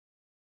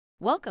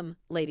Welcome,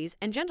 ladies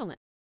and gentlemen.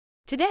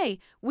 Today,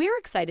 we're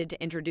excited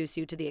to introduce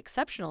you to the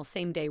exceptional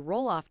same-day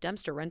roll-off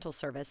dumpster rental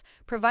service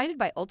provided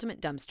by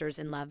Ultimate Dumpsters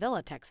in La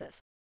Villa,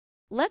 Texas.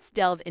 Let's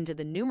delve into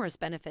the numerous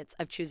benefits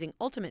of choosing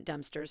Ultimate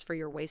Dumpsters for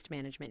your waste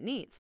management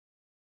needs.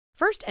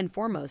 First and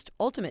foremost,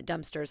 Ultimate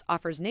Dumpsters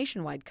offers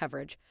nationwide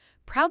coverage,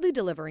 proudly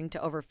delivering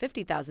to over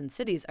 50,000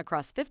 cities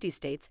across 50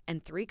 states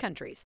and 3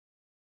 countries.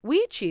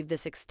 We achieve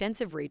this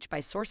extensive reach by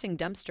sourcing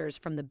dumpsters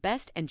from the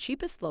best and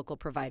cheapest local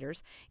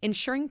providers,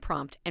 ensuring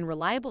prompt and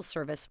reliable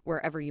service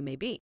wherever you may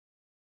be.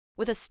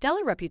 With a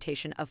stellar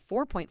reputation of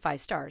 4.5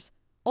 stars,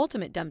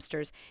 Ultimate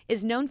Dumpsters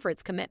is known for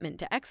its commitment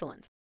to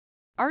excellence.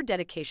 Our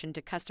dedication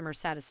to customer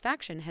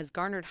satisfaction has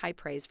garnered high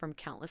praise from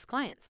countless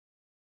clients.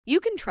 You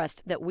can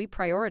trust that we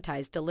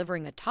prioritize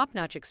delivering a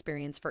top-notch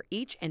experience for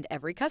each and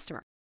every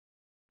customer.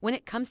 When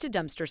it comes to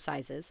dumpster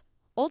sizes,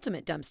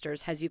 Ultimate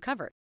Dumpsters has you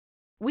covered.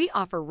 We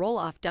offer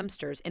roll-off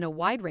dumpsters in a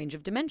wide range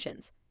of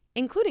dimensions,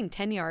 including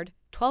 10-yard,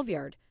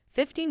 12-yard,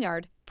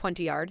 15-yard,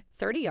 20-yard,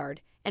 30-yard,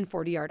 and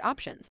 40-yard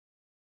options.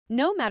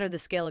 No matter the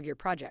scale of your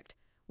project,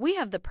 we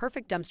have the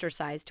perfect dumpster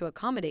size to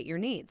accommodate your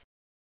needs.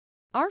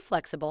 Our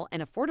flexible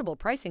and affordable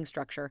pricing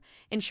structure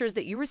ensures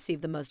that you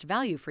receive the most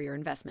value for your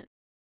investment.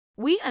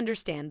 We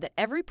understand that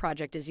every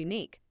project is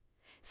unique,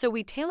 so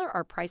we tailor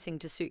our pricing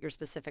to suit your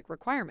specific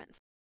requirements.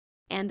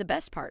 And the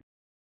best part,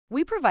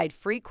 we provide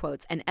free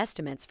quotes and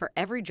estimates for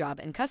every job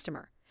and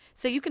customer,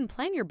 so you can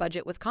plan your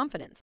budget with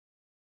confidence.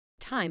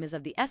 Time is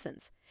of the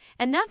essence,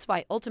 and that's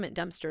why Ultimate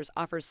Dumpsters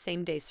offers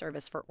same-day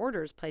service for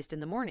orders placed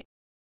in the morning.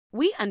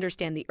 We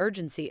understand the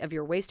urgency of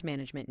your waste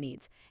management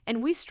needs,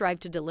 and we strive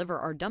to deliver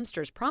our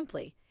dumpsters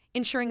promptly,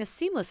 ensuring a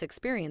seamless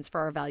experience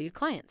for our valued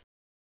clients.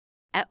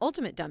 At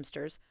Ultimate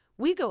Dumpsters,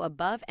 we go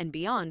above and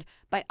beyond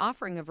by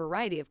offering a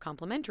variety of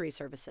complimentary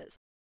services.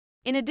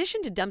 In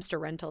addition to dumpster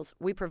rentals,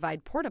 we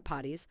provide porta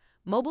potties,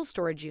 mobile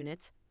storage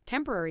units,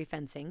 temporary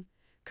fencing,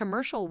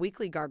 commercial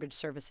weekly garbage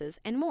services,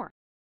 and more.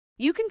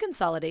 You can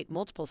consolidate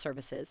multiple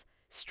services,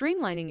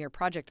 streamlining your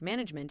project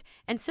management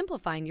and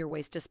simplifying your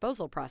waste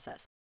disposal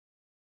process.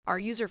 Our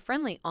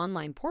user-friendly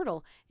online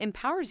portal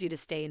empowers you to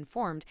stay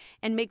informed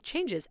and make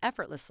changes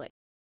effortlessly.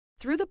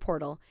 Through the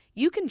portal,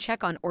 you can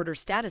check on order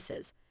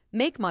statuses,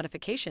 make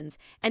modifications,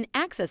 and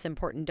access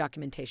important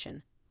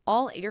documentation,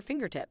 all at your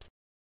fingertips.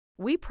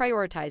 We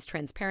prioritize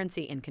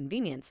transparency and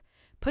convenience,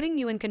 putting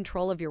you in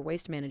control of your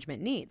waste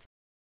management needs.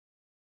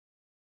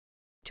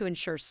 To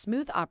ensure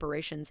smooth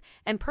operations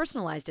and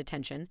personalized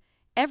attention,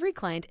 every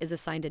client is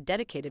assigned a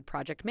dedicated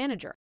project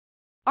manager.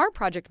 Our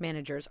project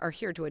managers are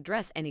here to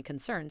address any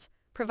concerns,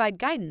 provide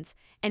guidance,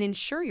 and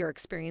ensure your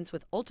experience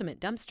with Ultimate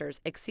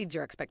Dumpsters exceeds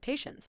your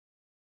expectations.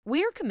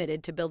 We are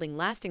committed to building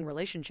lasting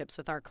relationships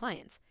with our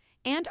clients,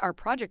 and our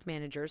project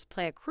managers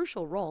play a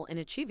crucial role in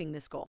achieving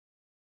this goal.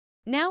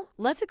 Now,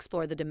 let's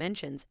explore the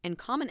dimensions and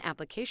common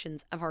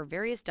applications of our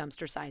various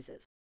dumpster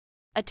sizes.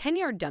 A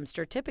 10-yard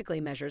dumpster typically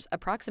measures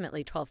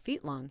approximately 12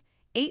 feet long,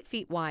 8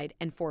 feet wide,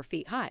 and 4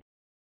 feet high.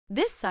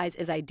 This size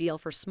is ideal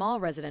for small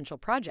residential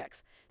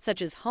projects,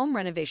 such as home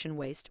renovation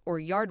waste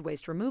or yard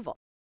waste removal.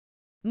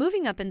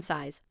 Moving up in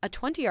size, a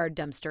 20-yard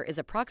dumpster is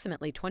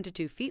approximately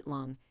 22 feet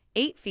long,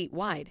 8 feet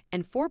wide,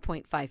 and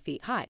 4.5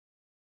 feet high.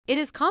 It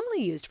is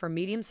commonly used for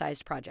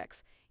medium-sized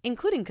projects,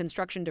 including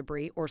construction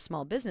debris or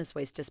small business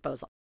waste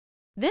disposal.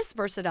 This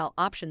versatile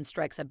option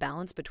strikes a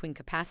balance between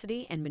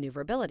capacity and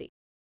maneuverability.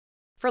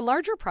 For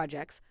larger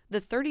projects,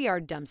 the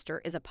 30-yard dumpster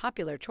is a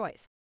popular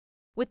choice.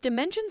 With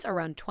dimensions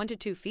around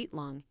 22 feet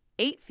long,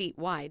 8 feet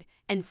wide,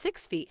 and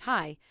 6 feet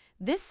high,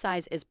 this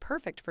size is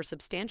perfect for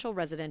substantial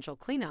residential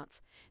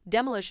cleanouts,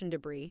 demolition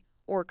debris,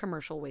 or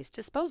commercial waste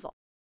disposal.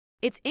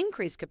 Its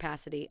increased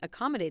capacity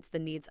accommodates the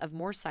needs of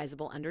more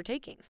sizable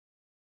undertakings.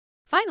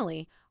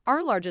 Finally,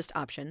 our largest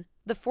option,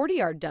 the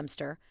 40-yard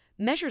dumpster,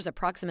 measures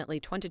approximately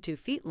 22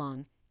 feet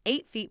long,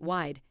 8 feet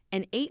wide,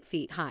 and 8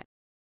 feet high.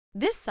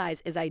 This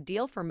size is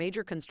ideal for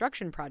major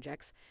construction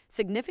projects,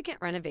 significant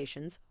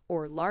renovations,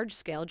 or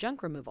large-scale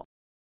junk removal.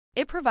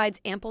 It provides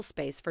ample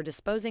space for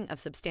disposing of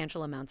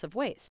substantial amounts of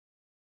waste.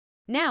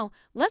 Now,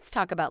 let's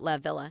talk about La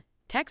Villa,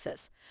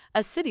 Texas,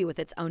 a city with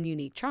its own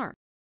unique charm.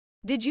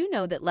 Did you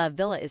know that La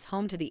Villa is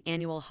home to the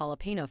annual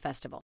Jalapeno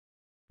Festival?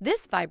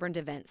 This vibrant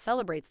event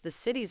celebrates the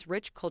city's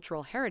rich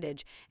cultural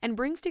heritage and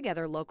brings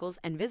together locals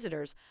and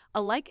visitors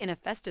alike in a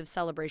festive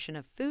celebration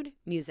of food,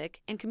 music,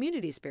 and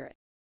community spirit.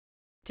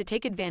 To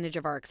take advantage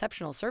of our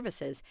exceptional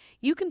services,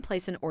 you can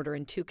place an order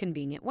in 2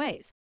 convenient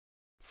ways.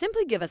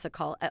 Simply give us a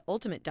call at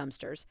Ultimate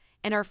Dumpsters,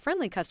 and our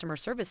friendly customer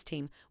service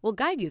team will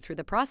guide you through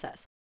the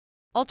process.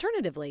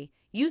 Alternatively,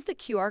 use the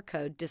QR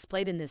code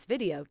displayed in this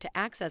video to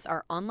access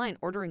our online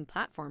ordering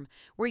platform,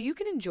 where you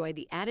can enjoy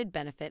the added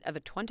benefit of a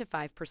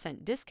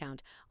 25%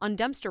 discount on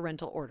dumpster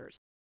rental orders.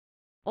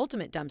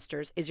 Ultimate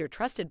Dumpsters is your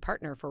trusted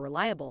partner for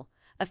reliable,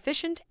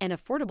 efficient, and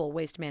affordable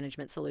waste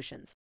management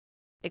solutions.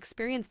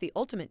 Experience the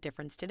ultimate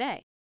difference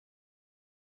today.